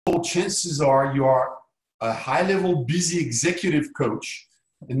example, chances are you are a high-level busy executive coach,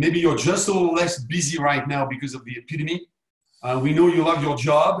 and maybe you're just a little less busy right now because of the epidemic. We know you love your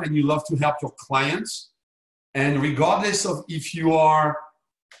job and you love to help your clients. And regardless of if you are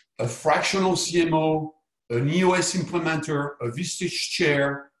a fractional CMO, an EOS implementer, a Vistage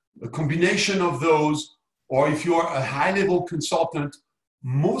chair, a combination of those, or if you are a high-level consultant,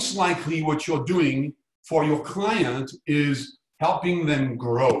 most likely what you're doing for your client is helping them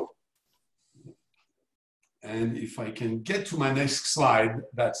grow. And if I can get to my next slide,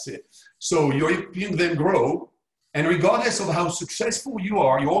 that's it. So you're helping them grow. And regardless of how successful you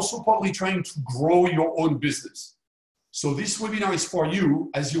are, you're also probably trying to grow your own business. So this webinar is for you,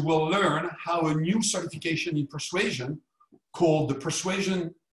 as you will learn how a new certification in persuasion called the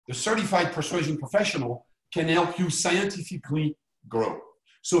Certified Persuasion Professional can help you scientifically grow.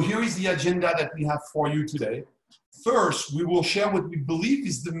 So here is the agenda that we have for you today. First, we will share what we believe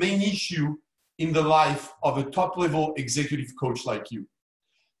is the main issue in the life of a top-level executive coach like you.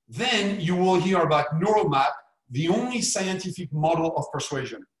 Then you will hear about NeuroMap, the only scientific model of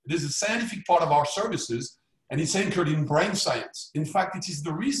persuasion. It is a scientific part of our services, and it's anchored in brain science. In fact, it is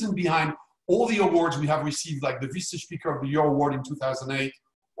the reason behind all the awards we have received, like the Vistage Speaker of the Year Award in 2008,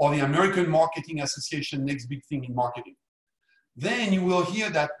 or the American Marketing Association Next Big Thing in Marketing. Then you will hear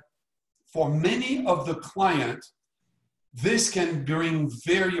that for many of the clients, this can bring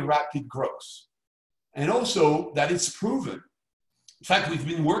very rapid growth. And also that it's proven. In fact, we've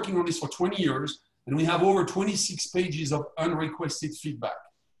been working on this for 20 years, and we have over 26 pages of unrequested feedback.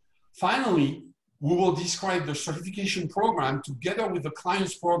 Finally, we will describe the certification program together with the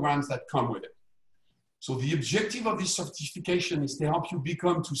client's programs that come with it. So the objective of this certification is to help you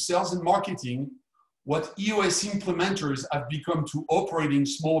become to sales and marketing what EOS implementers have become to operating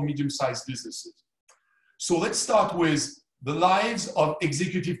small, medium-sized businesses. So let's start with the lives of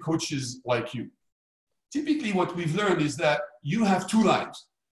executive coaches like you. Typically, what we've learned is that you have two lives.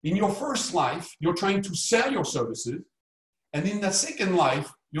 In your first life, you're trying to sell your services. And in that second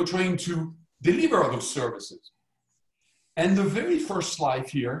life, you're trying to deliver those services. And the very first life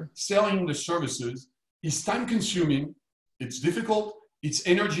here, selling the services, is time-consuming, it's difficult, it's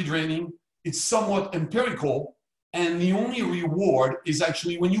energy-draining, it's somewhat empirical, and the only reward is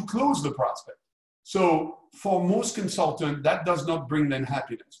actually when you close the prospect. So for most consultants, that does not bring them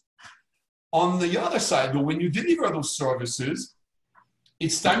happiness. On the other side, though, when you deliver those services,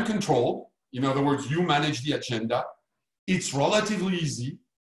 it's time-controlled. In other words, you manage the agenda. It's relatively easy.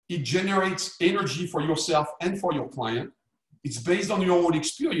 It generates energy for yourself and for your client. It's based on your own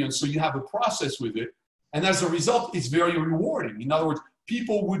experience, so you have a process with it. And as a result, it's very rewarding. In other words,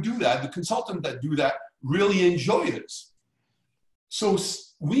 people who do that, the consultants that do that, really enjoy this. So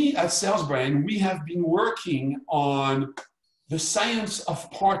we at SalesBrain, we have been working on the science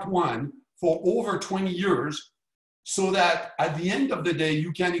of part one for over 20 years, so that at the end of the day,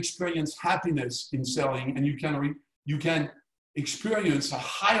 you can experience happiness in selling, and you can experience a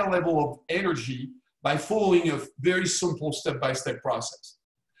higher level of energy by following a very simple step-by-step process.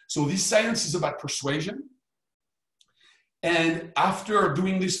 So this science is about persuasion. And after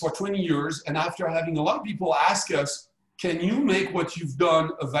doing this for 20 years, and after having a lot of people ask us, can you make what you've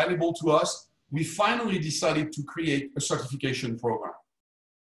done available to us? We finally decided to create a certification program.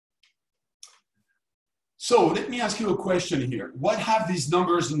 So let me ask you a question here. What have these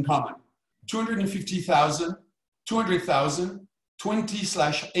numbers in common? 250,000, 200,000,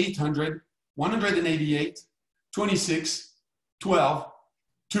 20/800, 188, 26, 12,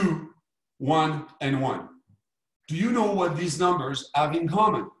 2, 1, and 1. Do you know what these numbers have in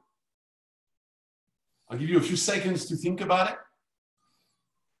common? I'll give you a few seconds to think about it.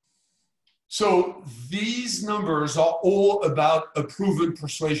 So these numbers are all about a proven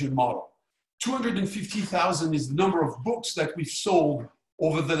persuasion model. 250,000 is the number of books that we've sold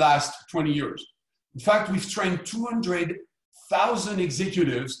over the last 20 years. In fact, we've trained 200,000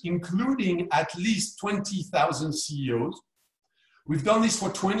 executives, including at least 20,000 CEOs. We've done this for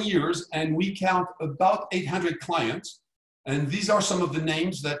 20 years, and we count about 800 clients. And these are some of the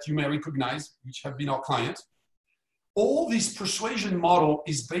names that you may recognize, which have been our clients. All this persuasion model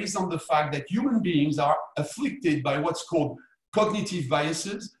is based on the fact that human beings are afflicted by what's called cognitive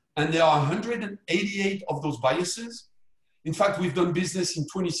biases, and there are 188 of those biases. In fact, we've done business in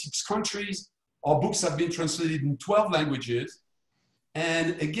 26 countries. Our books have been translated in 12 languages.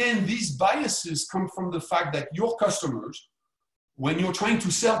 And again, these biases come from the fact that your customers, when you're trying to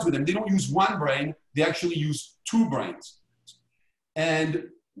sell to them, they don't use one brain, they actually use two brains. And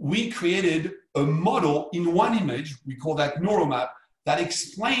we created a model in one image, we call that NeuroMap, that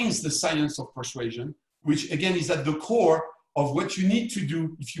explains the science of persuasion, which again is at the core of what you need to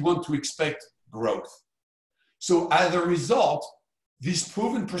do if you want to expect growth. So as a result, this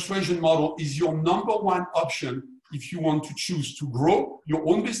proven persuasion model is your number one option if you want to choose to grow your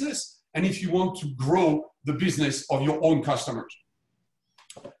own business and if you want to grow the business of your own customers.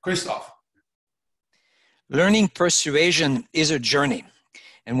 Christophe. Learning persuasion is a journey.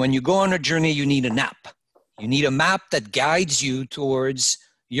 And when you go on a journey, you need a map. You need a map that guides you towards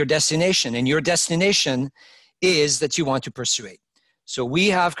your destination. And your destination is that you want to persuade. So we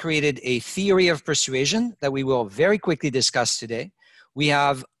have created a theory of persuasion that we will very quickly discuss today. We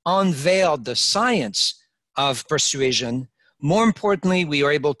have unveiled the science of persuasion. More importantly, we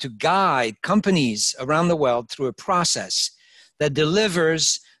are able to guide companies around the world through a process that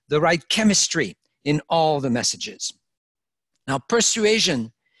delivers the right chemistry in all the messages. Now,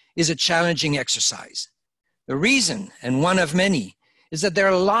 persuasion is a challenging exercise. The reason, and one of many, is that there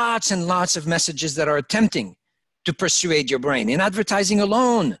are lots and lots of messages that are attempting to persuade your brain. In advertising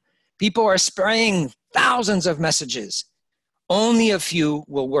alone, people are spraying thousands of messages. Only a few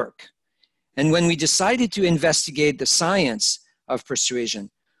will work. And when we decided to investigate the science of persuasion,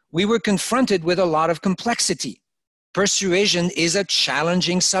 we were confronted with a lot of complexity. Persuasion is a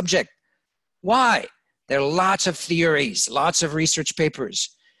challenging subject. Why? There are lots of theories, lots of research papers.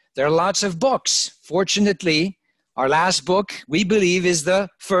 There are lots of books. Fortunately, our last book, we believe, is the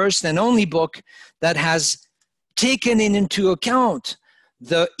first and only book that has taken into account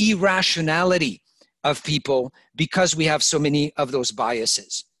the irrationality of people because we have so many of those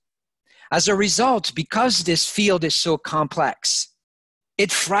biases. As a result, because this field is so complex,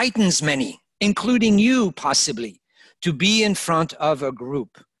 it frightens many, including you possibly, to be in front of a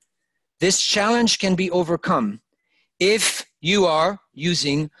group. This challenge can be overcome if you are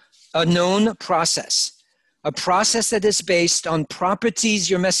using a known process, a process that is based on properties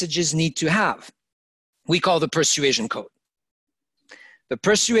your messages need to have. We call the persuasion code. The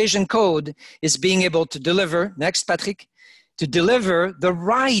persuasion code is being able to deliver, next Patrick, to deliver the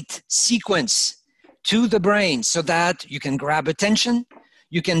right sequence to the brain so that you can grab attention,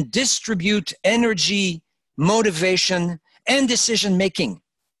 you can distribute energy, motivation, and decision-making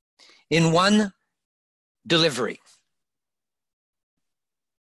in one delivery.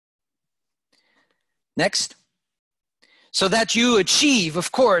 Next. So that you achieve,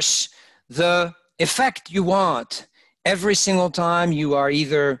 of course, the effect you want every single time you are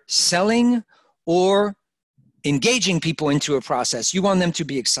either selling or engaging people into a process. You want them to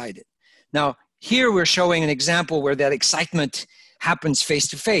be excited. Now, here we're showing an example where that excitement happens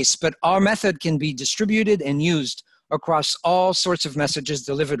face-to-face, but our method can be distributed and used across all sorts of messages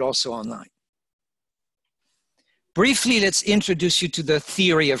delivered also online. Briefly, let's introduce you to the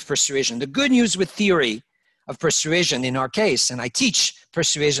theory of persuasion. The good news with theory of persuasion in our case, and I teach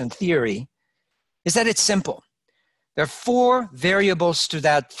persuasion theory, is that it's simple. There are 4 variables to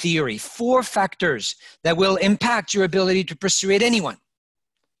that theory, 4 factors that will impact your ability to persuade anyone.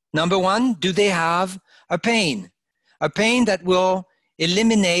 Number 1, do they have a pain? A pain that will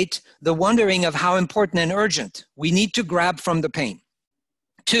eliminate the wondering of how important and urgent. We need to grab from the pain.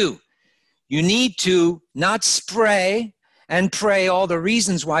 2, you need to not spray and pray all the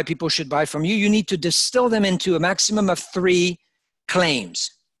reasons why people should buy from you. You need to distill them into a maximum of 3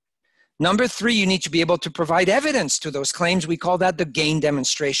 claims. Number 3, you need to be able to provide evidence to those claims. We call that the gain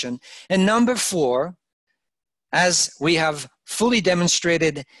demonstration. And number 4, as we have fully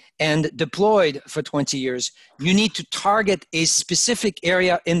demonstrated and deployed for 20 years, you need to target a specific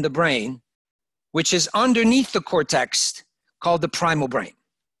area in the brain, which is underneath the cortex, called the primal brain.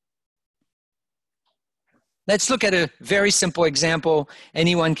 Let's look at a very simple example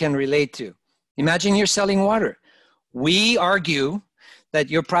anyone can relate to. Imagine you're selling water. We argue that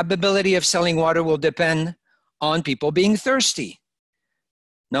your probability of selling water will depend on people being thirsty.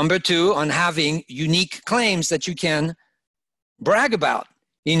 Number 2, on having unique claims that you can brag about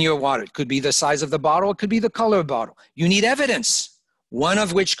in your water. It could be the size of the bottle, it could be the color of the bottle. You need evidence, one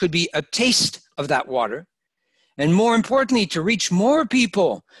of which could be a taste of that water. And more importantly, to reach more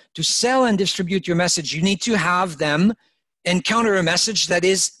people, to sell and distribute your message, you need to have them encounter a message that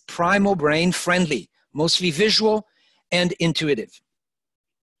is primal brain friendly, mostly visual and intuitive.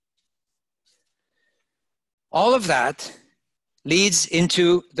 All of that leads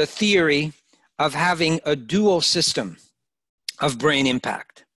into the theory of having a dual system of brain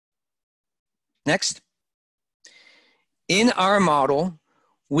impact. Next. In our model,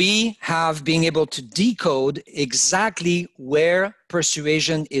 we have been able to decode exactly where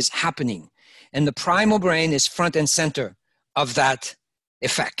persuasion is happening. And the primal brain is front and center of that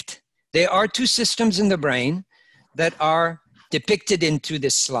effect. There are 2 systems in the brain that are depicted into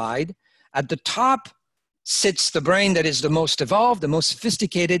this slide. At the top sits the brain that is the most evolved, the most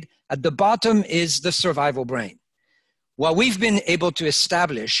sophisticated. At the bottom is the survival brain. What we've been able to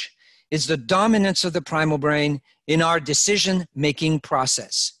establish is the dominance of the primal brain in our decision-making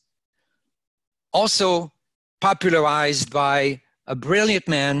process. Also popularized by a brilliant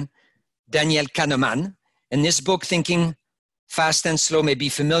man, Daniel Kahneman. And this book, Thinking Fast and Slow, may be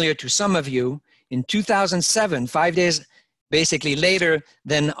familiar to some of you. In 2007, 5 days basically later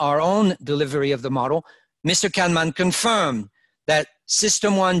than our own delivery of the model, Mr. Kahneman confirmed that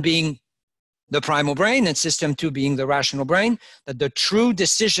system 1 being the primal brain and system 2 being the rational brain, that the true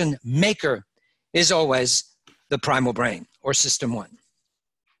decision maker is always the primal brain or system 1.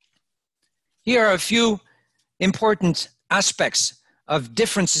 Here are a few important aspects of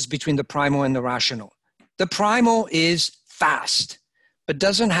differences between the primal and the rational. The primal is fast, but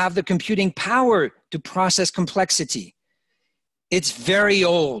doesn't have the computing power to process complexity. It's very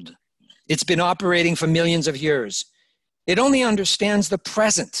old. It's been operating for millions of years. It only understands the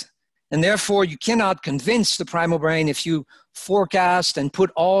present, and therefore you cannot convince the primal brain if you forecast and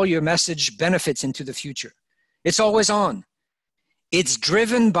put all your message benefits into the future. It's always on. It's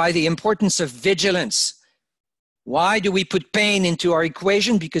driven by the importance of vigilance. Why do we put pain into our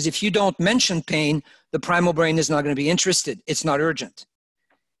equation? Because if you don't mention pain, the primal brain is not going to be interested. It's not urgent.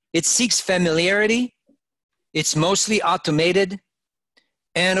 It seeks familiarity. It's mostly automated.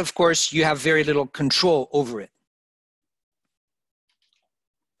 And of course, you have very little control over it.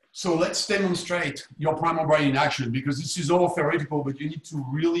 So let's demonstrate your primal brain in action, because this is all theoretical, but you need to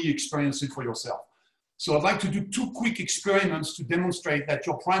really experience it for yourself. So I'd like to do 2 quick experiments to demonstrate that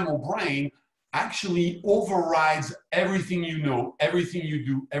your primal brain actually overrides everything you know, everything you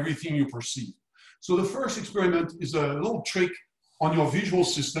do, everything you perceive. So the first experiment is a little trick on your visual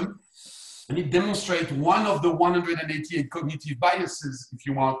system, and it demonstrates one of the 188 cognitive biases, if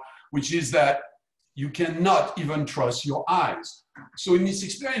you want, which is that you cannot even trust your eyes. So in this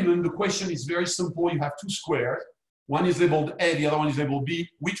experiment, the question is very simple. You have 2 squares. One is labeled A, the other one is labeled B.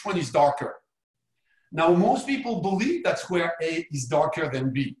 Which one is darker? Now, most people believe that square A is darker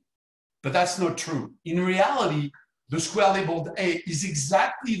than B, but that's not true. In reality, the square labeled A is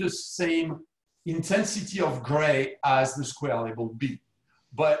exactly the same intensity of gray as the square labeled B,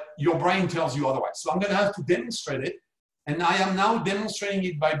 but your brain tells you otherwise. So I'm going to have to demonstrate it, and I am now demonstrating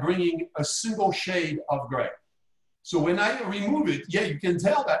it by bringing a single shade of gray. So when I remove it, yeah, you can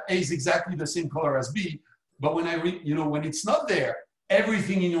tell that A is exactly the same color as B, but when when it's not there,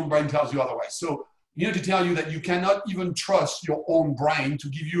 everything in your brain tells you otherwise. So you need to tell you that you cannot even trust your own brain to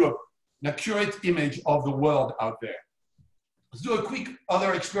give you an accurate image of the world out there. Let's do a quick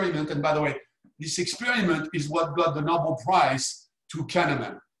other experiment. And by the way, this experiment is what got the Nobel Prize to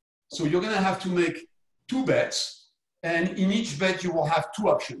Kahneman. So you're going to have to make 2 bets, and in each bet you will have 2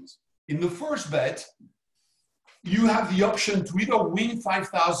 options. In the first bet, you have the option to either win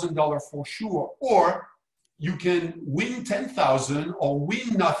 $5,000 for sure, or you can win 10,000 or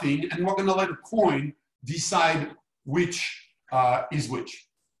win nothing, and we're going to let a coin decide which is which.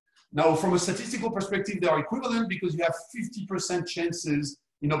 Now, from a statistical perspective, they are equivalent because you have 50% chances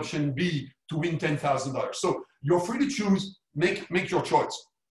in option B to win $10,000. So you're free to choose, make your choice.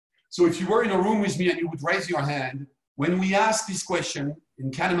 So if you were in a room with me and you would raise your hand, when we asked this question,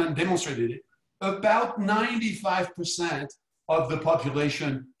 and Kahneman demonstrated it, about 95% of the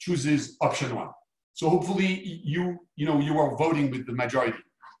population chooses option 1. So hopefully you are voting with the majority.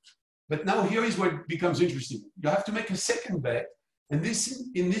 But now here is where it becomes interesting. You have to make a second bet. And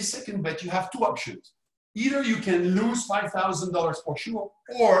in this second bet, you have 2 options. Either you can lose $5,000 for sure,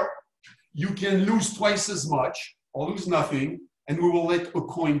 or you can lose twice as much or lose nothing, and we will let a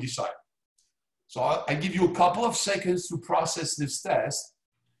coin decide. So I give you a couple of seconds to process this test.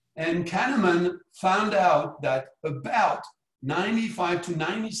 And Kahneman found out that about 95 to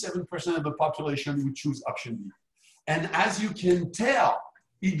 97% of the population would choose option B. And as you can tell,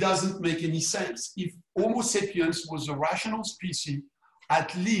 it doesn't make any sense. If Homo sapiens was a rational species,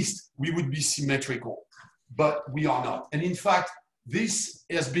 at least we would be symmetrical, but we are not. And in fact, this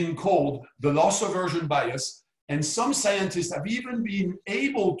has been called the loss aversion bias, and some scientists have even been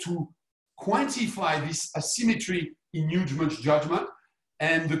able to quantify this asymmetry in huge judgment,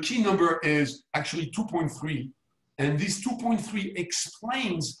 and the key number is actually 2.3, and this 2.3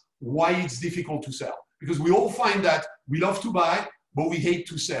 explains why it's difficult to sell, because we all find that we love to buy, but we hate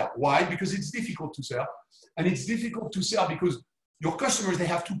to sell. Why? Because it's difficult to sell. And it's difficult to sell because your customers, they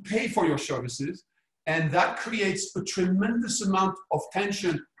have to pay for your services. And that creates a tremendous amount of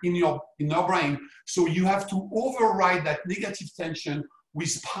tension in your brain. So you have to override that negative tension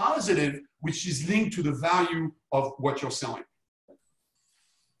with positive, which is linked to the value of what you're selling.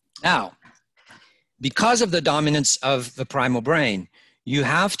 Now, because of the dominance of the primal brain, you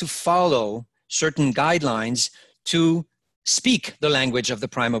have to follow certain guidelines to speak the language of the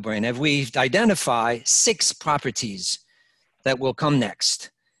primal brain. And we've identified 6 properties that will come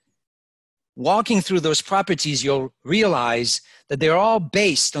next. Walking through those properties, you'll realize that they're all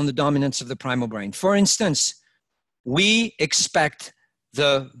based on the dominance of the primal brain. For instance, we expect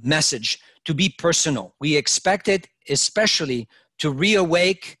the message to be personal. We expect it especially to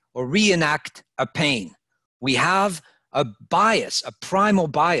reawake or reenact a pain. We have a bias, a primal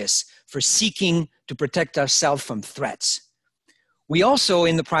bias for seeking to protect ourselves from threats. We also,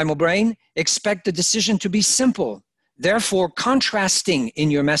 in the primal brain, expect the decision to be simple, therefore contrasting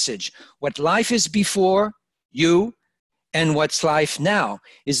in your message. What life is before you and what's life now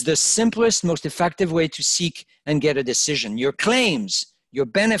is the simplest, most effective way to seek and get a decision. Your claims, your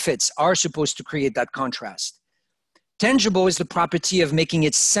benefits are supposed to create that contrast. Tangible is the property of making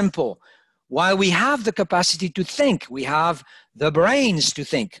it simple. While we have the capacity to think, we have the brains to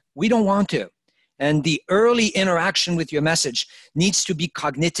think, we don't want to. And the early interaction with your message needs to be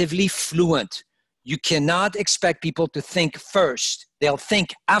cognitively fluent. You cannot expect people to think first. They'll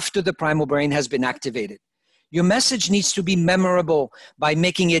think after the primal brain has been activated. Your message needs to be memorable by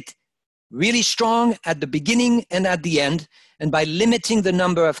making it really strong at the beginning and at the end, and by limiting the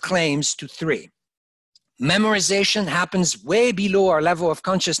number of claims to 3. Memorization happens way below our level of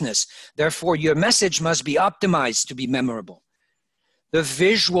consciousness. Therefore, your message must be optimized to be memorable. The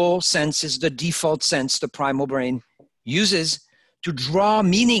visual sense is the default sense the primal brain uses to draw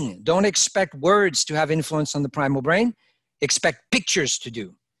meaning. Don't expect words to have influence on the primal brain. Expect pictures to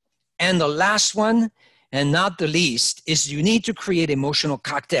do. And the last one, and not the least, is you need to create emotional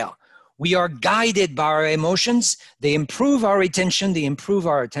cocktail. We are guided by our emotions. They improve our retention, they improve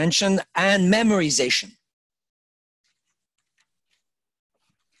our attention, and memorization.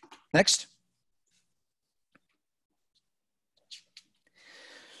 Next.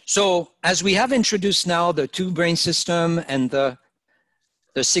 So as we have introduced now the 2 brain system and the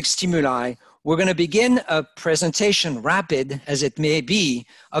 6 stimuli, we're going to begin a presentation, rapid as it may be,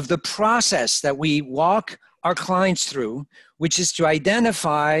 of the process that we walk our clients through, which is to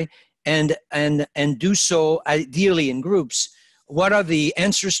identify and do so ideally in groups. What are the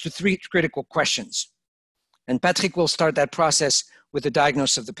answers to 3 critical questions? And Patrick will start that process with the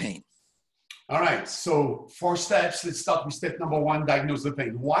diagnosis of the pain. All right, so 4 steps. Let's start with step number 1, diagnose the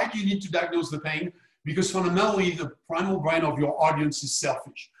pain. Why do you need to diagnose the pain? Because fundamentally, the primal brain of your audience is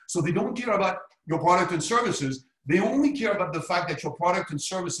selfish. So they don't care about your product and services. They only care about the fact that your product and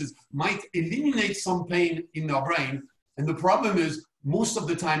services might eliminate some pain in their brain. And the problem is, most of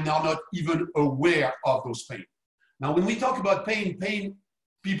the time, they're not even aware of those pain. Now, when we talk about pain,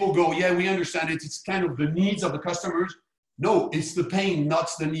 people go, yeah, we understand it. It's kind of the needs of the customers. No, it's the pain, not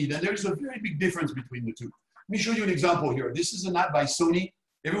the need. And there's a very big difference between the 2. Let me show you an example here. This is an ad by Sony.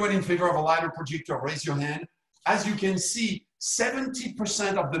 Everyone in favor of a LiDAR projector, raise your hand. As you can see,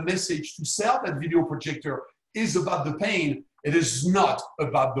 70% of the message to sell that video projector is about the pain. It is not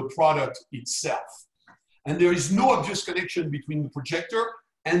about the product itself. And there is no obvious connection between the projector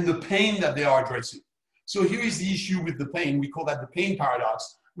and the pain that they are addressing. So here is the issue with the pain. We call that the pain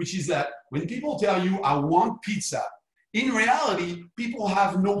paradox, which is that when people tell you, I want pizza, in reality, people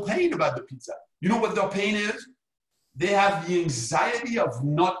have no pain about the pizza. You know what their pain is? They have the anxiety of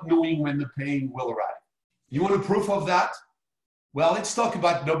not knowing when the pain will arrive. You want a proof of that? Well, let's talk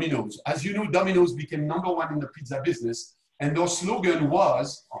about Domino's. As you know, Domino's became #1 in the pizza business, and their slogan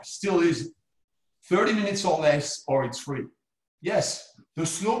was, or still is, 30 minutes or less, or it's free. Yes, the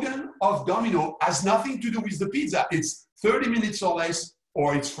slogan of Domino has nothing to do with the pizza. It's 30 minutes or less,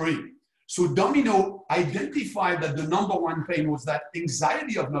 or it's free. So Domino identified that the #1 pain was that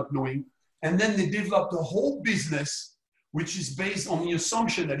anxiety of not knowing, and then they developed a whole business which is based on the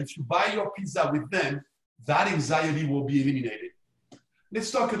assumption that if you buy your pizza with them, that anxiety will be eliminated.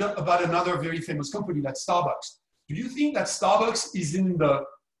 Let's talk about another very famous company, that's Starbucks. Do you think that Starbucks is in the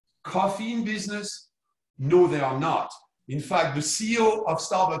coffee business? No, they are not. In fact, the CEO of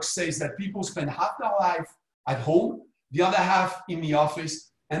Starbucks says that people spend half their life at home, the other half in the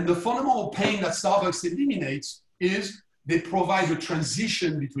office. And the fundamental pain that Starbucks eliminates is they provide a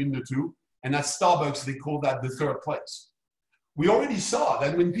transition between the 2. And at Starbucks, they call that the 3rd place. We already saw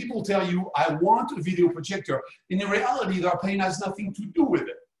that when people tell you, I want a video projector, in reality, their pain has nothing to do with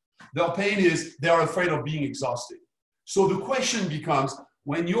it. Their pain is they're afraid of being exhausted. So the question becomes,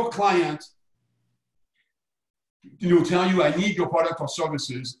 when your client tell you, I need your product or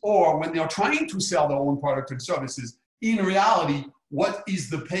services, or when they're trying to sell their own product and services, in reality, what is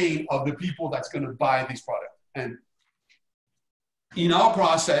the pain of the people that's going to buy this product? And in our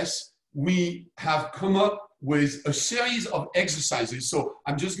process, we have come up with a series of exercises. So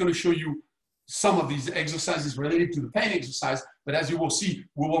I'm just going to show you some of these exercises related to the pain exercise, but as you will see,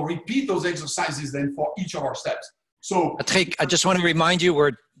 we will repeat those exercises then for each of our steps. So Patrick, I just want to remind you,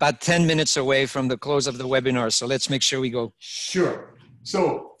 we're about 10 minutes away from the close of the webinar, so let's make sure we go. Sure.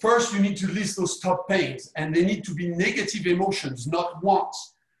 So first you need to list those top pains, and they need to be negative emotions, not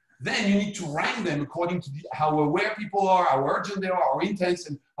wants. Then you need to rank them according to how aware people are, how urgent they are, how intense,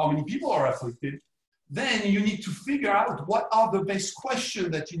 and how many people are afflicted. Then you need to figure out what are the best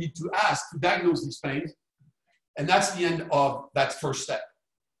questions that you need to ask to diagnose these pains. And that's the end of that first step.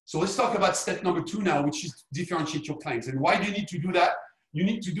 So let's talk about step number 2 now, which is differentiate your claims. And why do you need to do that? You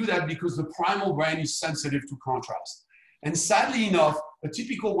need to do that because the primal brain is sensitive to contrast. And sadly enough, a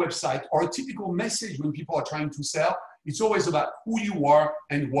typical website or a typical message when people are trying to sell, it's always about who you are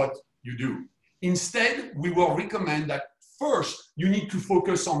and what you do. Instead, we will recommend that first you need to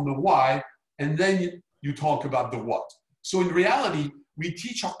focus on the why, and then you talk about the what. So in reality, we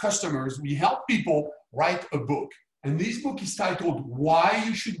teach our customers, we help people write a book. And this book is titled Why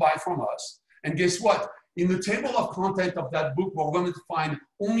You Should Buy From Us. And guess what? In the table of content of that book, we're going to find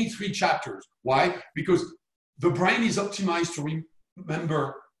only 3 chapters. Why? Because the brain is optimized to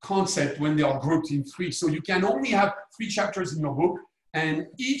remember concept when they are grouped in 3. So you can only have 3 chapters in your book, and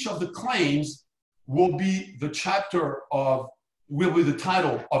each of the claims will be the title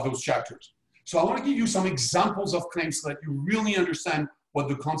of those chapters. So I want to give you some examples of claims so that you really understand what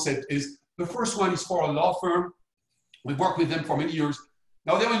the concept is. The first one is for a law firm. We've worked with them for many years.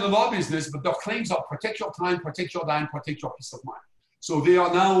 Now they're in the law business, but their claims are protect your time, protect your dime, protect your peace of mind. So they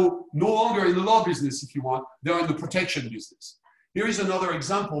are now no longer in the law business, if you want. They're in the protection business. Here is another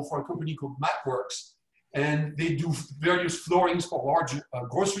example for a company called MapWorks. And they do various floorings for large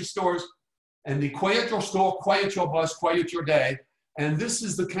grocery stores. And they quiet your store, quiet your bus, quiet your day. And this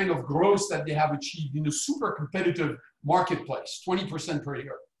is the kind of growth that they have achieved in a super competitive marketplace, 20% per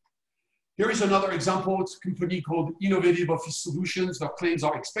year. Here is another example. It's a company called Innovative Office Solutions. Their claims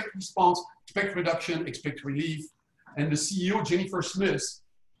are expect response, expect reduction, expect relief. And the CEO, Jennifer Smith,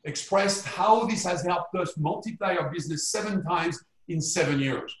 expressed how this has helped us multiply our business 7 times in 7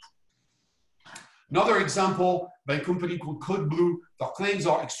 years. Another example by a company called Code Blue. Their claims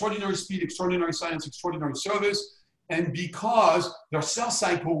are extraordinary speed, extraordinary science, extraordinary service. And because their sales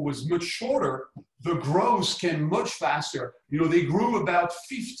cycle was much shorter, the growth came much faster. You know, they grew about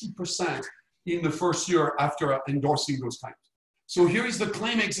 50% in the first year after endorsing those claims. So here is the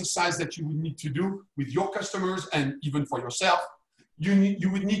claim exercise that you would need to do with your customers and even for yourself. You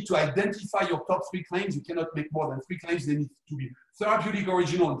would need to identify your top 3 claims. You cannot make more than 3 claims. They need to be therapeutic,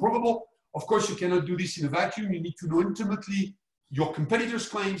 original, and provable. Of course, you cannot do this in a vacuum. You need to know intimately your competitors'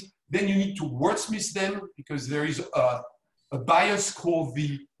 claims. Then you need to wordsmith them because there is a bias called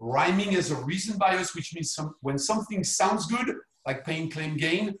the rhyming as a reason bias, which means when something sounds good, like pain, claim,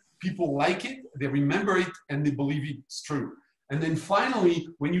 gain, people like it, they remember it, and they believe it's true. And then finally,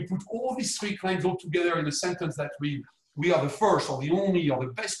 when you put all these 3 claims all together in a sentence that we are the first or the only or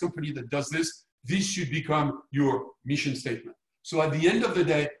the best company that does this, this should become your mission statement. So at the end of the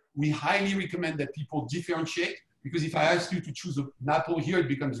day, we highly recommend that people differentiate, because if I ask you to choose an apple here, it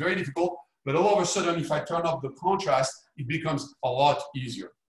becomes very difficult. But all of a sudden, if I turn off the contrast, it becomes a lot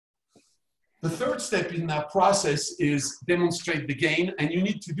easier. The third step in that process is demonstrate the gain. And you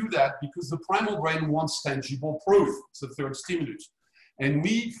need to do that because the primal brain wants tangible proof. It's the third stimulus. And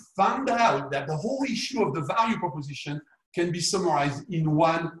we found out that the whole issue of the value proposition can be summarized in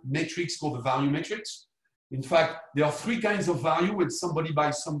one matrix called the value matrix. In fact, there are 3 kinds of value when somebody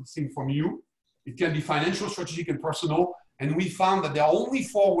buys something from you. It can be financial, strategic, and personal. And we found that there are only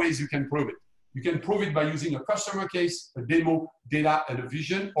 4 ways you can prove it. You can prove it by using a customer case, a demo, data, and a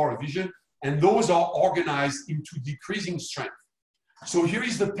vision. And those are organized into decreasing strength. So here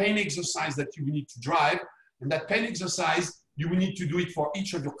is the pain exercise that you need to drive. And that pain exercise, you will need to do it for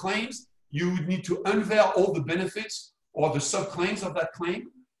each of your claims. You would need to unveil all the benefits or the subclaims of that claim.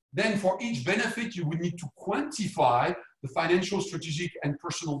 Then for each benefit, you would need to quantify the financial, strategic, and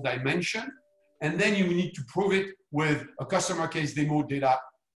personal dimension. And then you would need to prove it with a customer case, demo, data,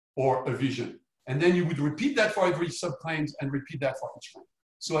 or a vision. And then you would repeat that for every subclaims and repeat that for each claim.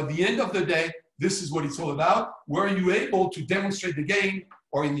 So at the end of the day, this is what it's all about. Were you able to demonstrate the gain,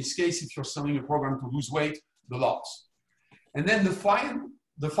 or in this case, if you're selling a program to lose weight, the loss? And then the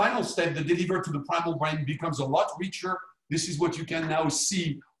final step, the deliver to the primal brain, becomes a lot richer. This is what you can now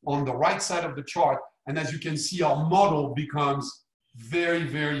see on the right side of the chart. And as you can see, our model becomes very,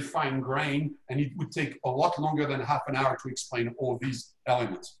 very fine grained, and it would take a lot longer than half an hour to explain all these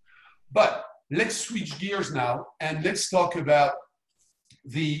elements. But let's switch gears now, and let's talk about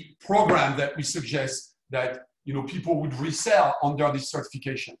the program that we suggest that people would resell under this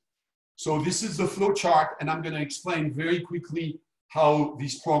certification. So this is the flow chart, and I'm going to explain very quickly how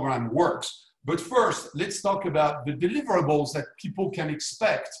this program works. But first, let's talk about the deliverables that people can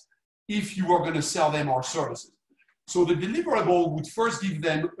expect if you are going to sell them our services. So the deliverable would first give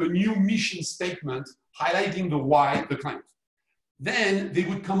them a new mission statement highlighting the why the client. Then they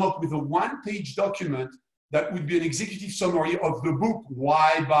would come up with a one-page document that would be an executive summary of the book,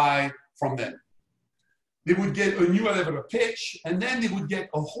 Why Buy from them. They would get a new elevator pitch, and then they would get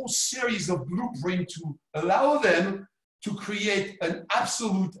a whole series of blueprints to allow them to create an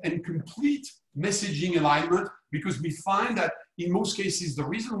absolute and complete messaging alignment, because we find that in most cases, the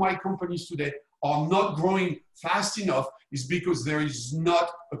reason why companies today are not growing fast enough is because there is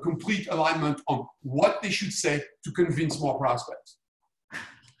not a complete alignment on what they should say to convince more prospects.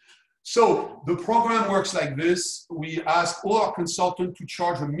 So the program works like this. We ask all our consultants to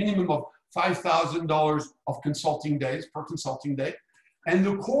charge a minimum of $5,000 of consulting days per consulting day. And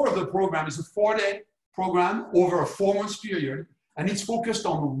the core of the program is a 4-day program over a 4-month period. And it's focused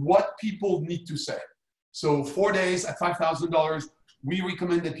on what people need to say. So 4 days at $5,000, we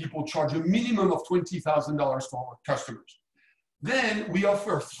recommend that people charge a minimum of $20,000 to our customers. Then we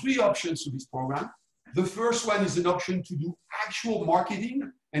offer 3 options to this program. The first one is an option to do actual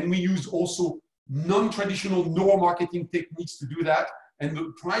marketing. And we use also non-traditional neuromarketing techniques to do that. And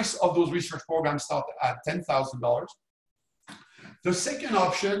the price of those research programs start at $10,000. The second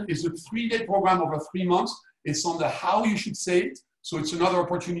option is a 3-day program over 3 months. It's on the how you should say it. So it's another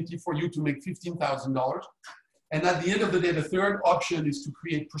opportunity for you to make $15,000. And at the end of the day, the third option is to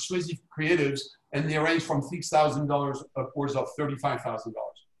create persuasive creatives, and they range from $6,000 upwards of $35,000.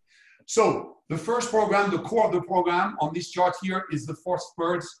 So the first program, the core of the program on this chart here is the first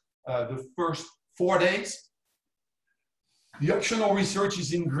 4 days. The optional research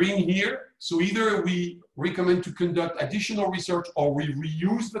is in green here. So either we recommend to conduct additional research or we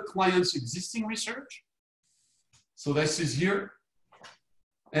reuse the client's existing research. So this is here.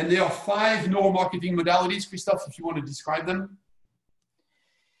 And there are 5 neuromarketing modalities. Christophe, if you want to describe them.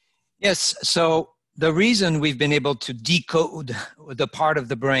 Yes, so the reason we've been able to decode the part of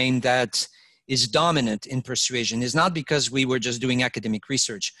the brain that is dominant in persuasion is not because we were just doing academic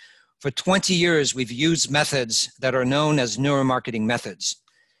research. For 20 years, we've used methods that are known as neuromarketing methods.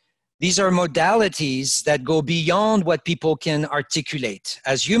 These are modalities that go beyond what people can articulate.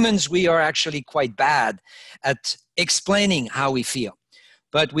 As humans, we are actually quite bad at explaining how we feel.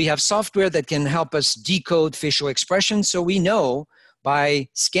 But we have software that can help us decode facial expressions, so we know by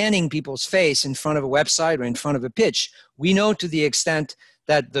scanning people's face in front of a website or in front of a pitch, we know to the extent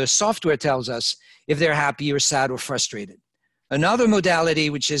that the software tells us if they're happy or sad or frustrated. Another modality,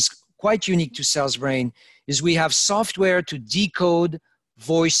 which is quite unique to SalesBrain, is we have software to decode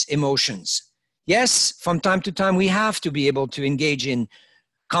voice emotions. Yes, from time to time, we have to be able to engage in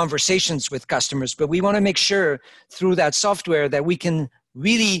conversations with customers, but we want to make sure through that software that we can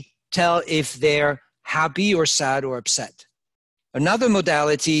really tell if they're happy or sad or upset. Another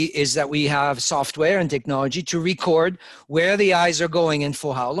modality is that we have software and technology to record where the eyes are going and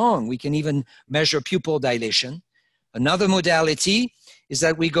for how long. We can even measure pupil dilation. Another modality is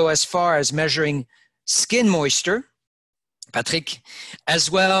that we go as far as measuring skin moisture, Patrick, as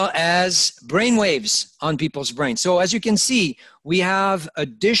well as brain waves on people's brains. So as you can see, we have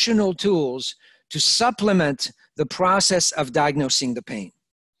additional tools to supplement the process of diagnosing the pain.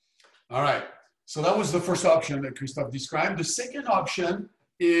 All right. So that was the first option that Christophe described. The second option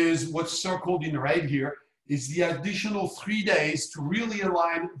is what's circled in red here, is the additional 3 days to really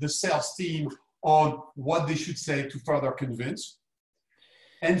align the sales team on what they should say to further convince.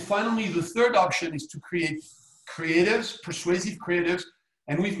 And finally, the third option is to create creatives, persuasive creatives.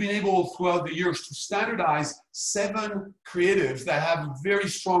 And we've been able throughout the years to standardize 7 creatives that have a very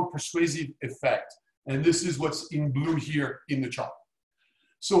strong persuasive effect. And this is what's in blue here in the chart.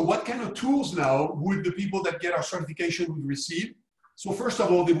 So what kind of tools now would the people that get our certification would receive? So first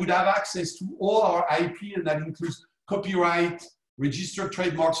of all, they would have access to all our IP, and that includes copyright, registered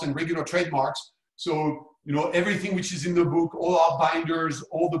trademarks, and regular trademarks. So, everything which is in the book, all our binders,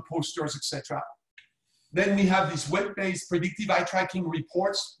 all the posters, etc. Then we have these web-based predictive eye tracking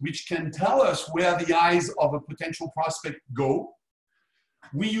reports, which can tell us where the eyes of a potential prospect go.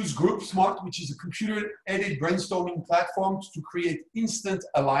 We use GroupSmart, which is a computer-aided brainstorming platform to create instant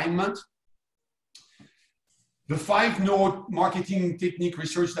alignment. The 5 neuromarketing technique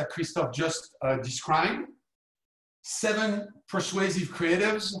research that Christophe just described. 7 persuasive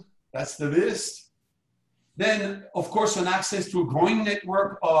creatives, that's the list. Then, of course, an access to a growing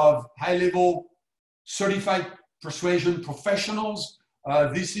network of high-level certified persuasion professionals,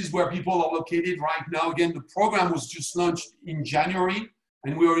 This is where people are located right now. Again, the program was just launched in January,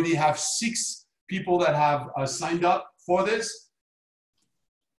 and we already have 6 people that have signed up for this.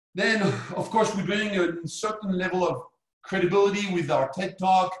 Then, of course, we bring a certain level of credibility with our TED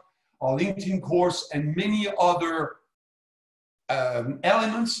Talk, our LinkedIn course, and many other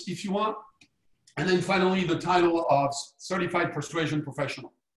elements, if you want. And then finally, the title of Certified Persuasion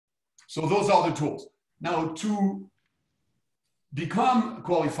Professional. So those are the tools. Now, to become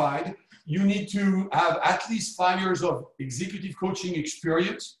qualified, you need to have at least 5 years of executive coaching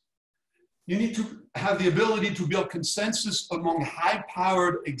experience. You need to have the ability to build consensus among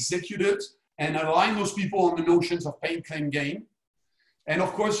high-powered executives and align those people on the notions of pain, claim, gain. And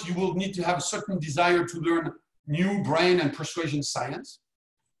of course, you will need to have a certain desire to learn new brain and persuasion science.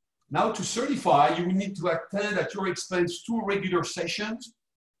 Now, to certify, you will need to attend at your expense 2 regular sessions,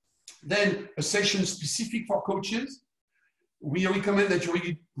 then a session specific for coaches. We recommend that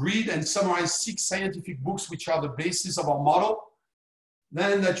you read and summarize 6 scientific books, which are the basis of our model.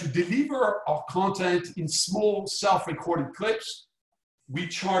 Then that you deliver our content in small self-recorded clips. We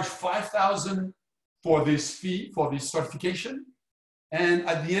charge $5,000 for this fee, for this certification. And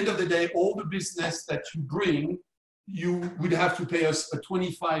at the end of the day, all the business that you bring, you would have to pay us a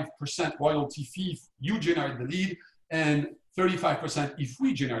 25% royalty fee if you generate the lead and 35% if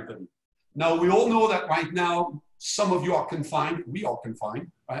we generate the lead. Now, we all know that right now, some of you are confined. We are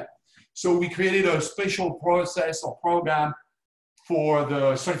confined, right? So we created a special process or program for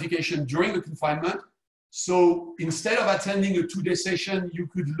the certification during the confinement. So instead of attending a 2-day session, you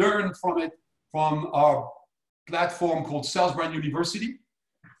could learn from it from our platform called SalesBrain University.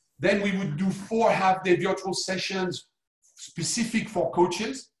 Then we would do 4 half-day virtual sessions specific for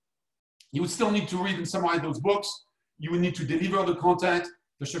coaches. You would still need to read and summarize those books. You would need to deliver the content.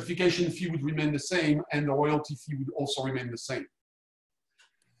 The certification fee would remain the same, and the royalty fee would also remain the same.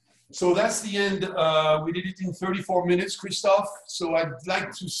 So that's the end. We did it in 34 minutes, Christophe. So I'd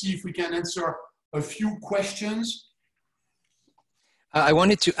like to see if we can answer a few questions. I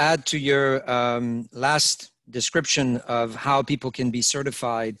wanted to add to your last description of how people can be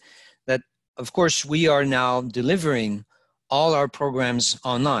certified that, of course, we are now delivering all our programs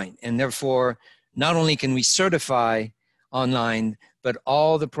online. And therefore, not only can we certify online, but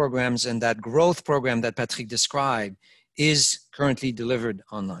all the programs and that growth program that Patrick described is currently delivered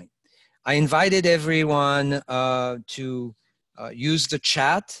online. I invited everyone to use the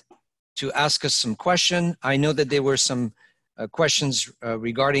chat to ask us some questions. I know that there were some questions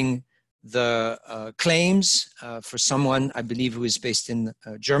regarding the claims for someone, I believe, who is based in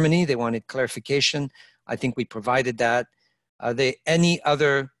Germany. They wanted clarification. I think we provided that. Are there any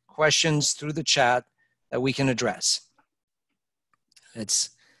other questions through the chat that we can address? Let's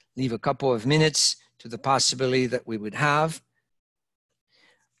leave a couple of minutes to the possibility that we would have.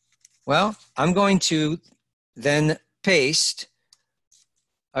 Well, I'm going to then paste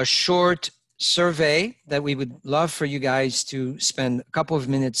a short survey that we would love for you guys to spend a couple of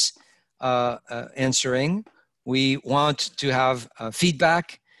minutes answering. We want to have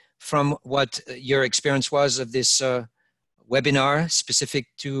feedback from what your experience was of this webinar specific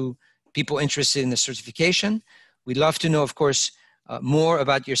to people interested in the certification. We'd love to know, of course, more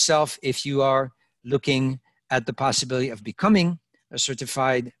about yourself if you are looking at the possibility of becoming a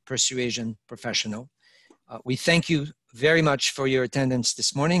certified persuasion professional. We thank you very much for your attendance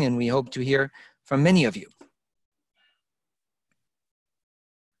this morning, and we hope to hear from many of you.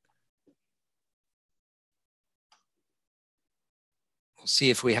 We'll see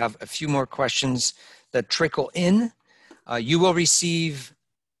if we have a few more questions that trickle in. You will receive,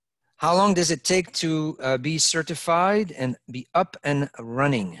 how long does it take to be certified and be up and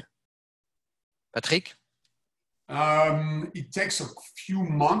running? Patrick? It takes a few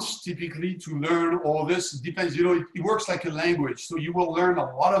months typically to learn all this. It depends, you know, it works like a language. So you will learn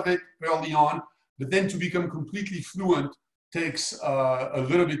a lot of it early on, but then to become completely fluent takes a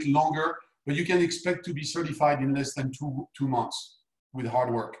little bit longer, but you can expect to be certified in less than two months with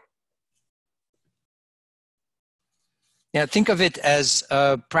hard work. Yeah, think of it as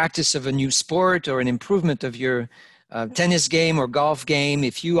a practice of a new sport or an improvement of your tennis game or golf game.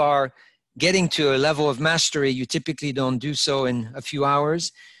 If you are getting to a level of mastery, you typically don't do so in a few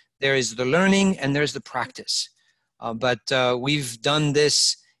hours. There is the learning and there's the practice. But we've done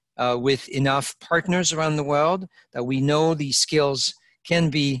this with enough partners around the world that we know these skills can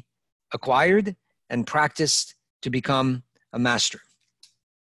be acquired and practiced to become a master.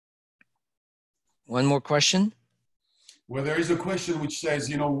 One more question. Well, there is a question which says,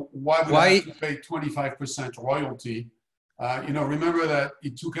 you know, why would I have to pay 25% royalty? You know, remember that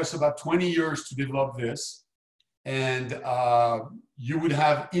it took us about 20 years to develop this. and you would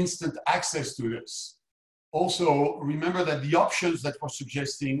have instant access to this. Also, remember that the options that we're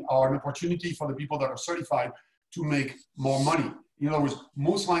suggesting are an opportunity for the people that are certified to make more money. In other words,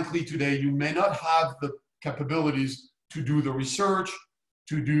 most likely today, you may not have the capabilities to do the research,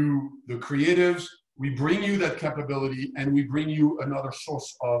 to do the creatives. We bring you that capability, and we bring you another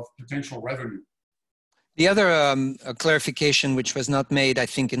source of potential revenue. The other clarification, which was not made, I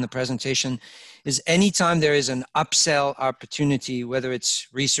think, in the presentation, is anytime there is an upsell opportunity, whether it's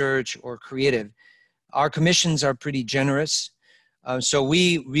research or creative, our commissions are pretty generous. So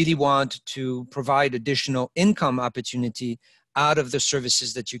we really want to provide additional income opportunity out of the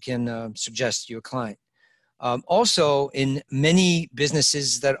services that you can suggest to your client. Also, in many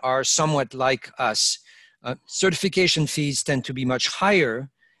businesses that are somewhat like us, certification fees tend to be much higher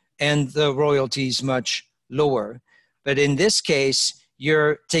and the royalties much lower. But in this case,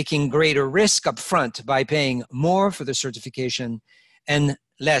 you're taking greater risk up front by paying more for the certification and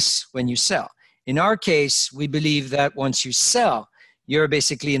less when you sell. In our case, we believe that once you sell, you're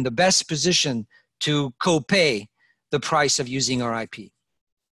basically in the best position to co-pay the price of using our IP.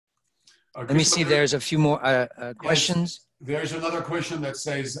 Let me see if there's a few more questions. Yes, there's another question that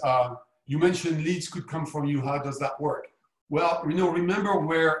says, you mentioned leads could come from you. How does that work? Well, remember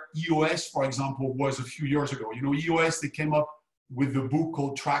where EOS, for example, was a few years ago. EOS, they came up with the book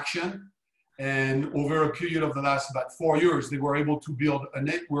called Traction. And over a period of the last about 4 years, they were able to build a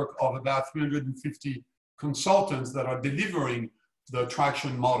network of about 350 consultants that are delivering the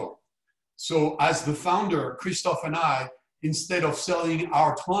Traction model. So as the founder, Christophe and I, instead of selling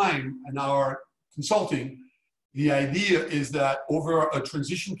our time and our consulting, the idea is that over a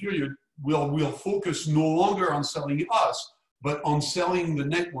transition period, we'll focus no longer on selling us, but on selling the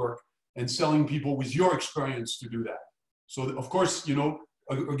network and selling people with your experience to do that. So of course,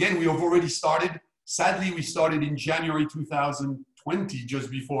 again, we have already started. Sadly, we started in January 2020,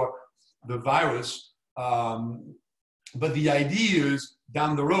 just before the virus. But the idea is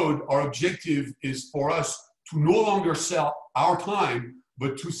down the road, our objective is for us to no longer sell our time,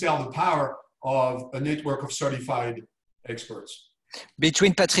 but to sell the power of a network of certified experts.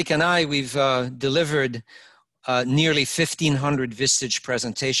 Between Patrick and I, we've delivered nearly 1,500 Vistage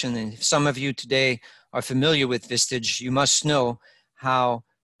presentations. And if some of you today are familiar with Vistage, you must know how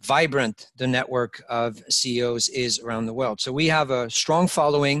vibrant the network of CEOs is around the world. So we have a strong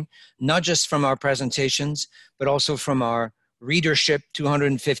following, not just from our presentations, but also from our readership,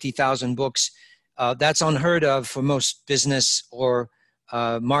 250,000 books. That's unheard of for most business or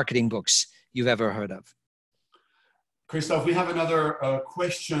marketing books you've ever heard of. Christophe, we have another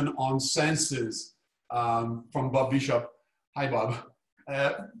question on senses from Bob Bishop. Hi, Bob.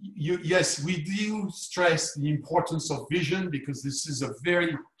 Yes, we do stress the importance of vision because this is a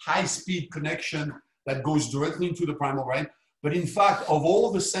very high-speed connection that goes directly into the primal brain. But in fact, of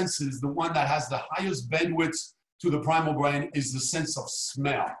all the senses, the one that has the highest bandwidth to the primal brain is the sense of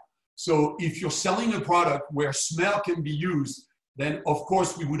smell. So if you're selling a product where smell can be used, then of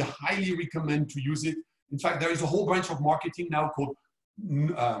course we would highly recommend to use it. In fact, there is a whole branch of marketing now called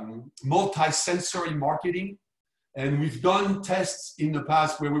multi-sensory marketing. And we've done tests in the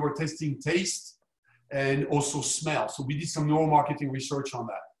past where we were testing taste and also smell. So we did some neuromarketing research on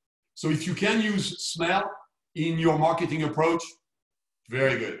that. So if you can use smell in your marketing approach,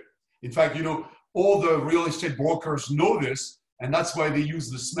 very good. In fact, all the real estate brokers know this, and that's why they use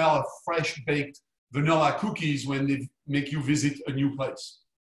the smell of fresh baked vanilla cookies when they make you visit a new place.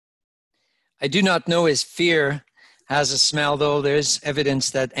 I do not know if fear has a smell, though there's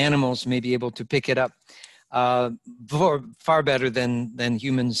evidence that animals may be able to pick it up far better than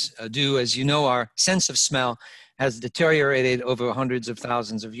humans do. As you know, our sense of smell has deteriorated over hundreds of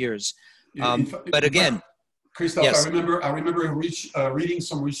thousands of years. But again, Christophe, yes. I remember reading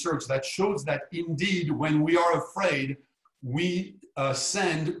some research that shows that indeed, when we are afraid, we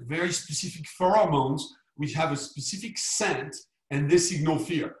send very specific pheromones, which have a specific scent, and they signal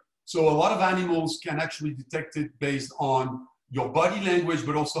fear. So a lot of animals can actually detect it based on your body language,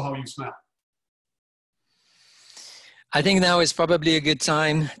 but also how you smell. I think now is probably a good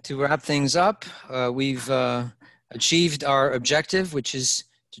time to wrap things up. We've achieved our objective, which is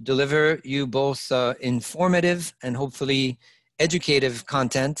to deliver you both informative and hopefully educative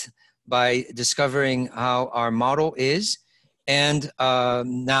content by discovering how our model is, and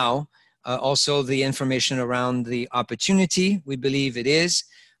now also the information around the opportunity we believe it is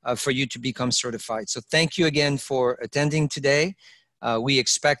for you to become certified. So thank you again for attending today. We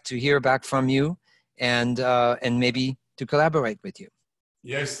expect to hear back from you and maybe to collaborate with you.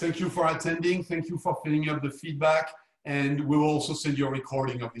 Yes, thank you for attending. Thank you for filling up the feedback. And we will also send you a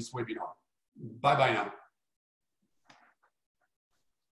recording of this webinar. Bye-bye now.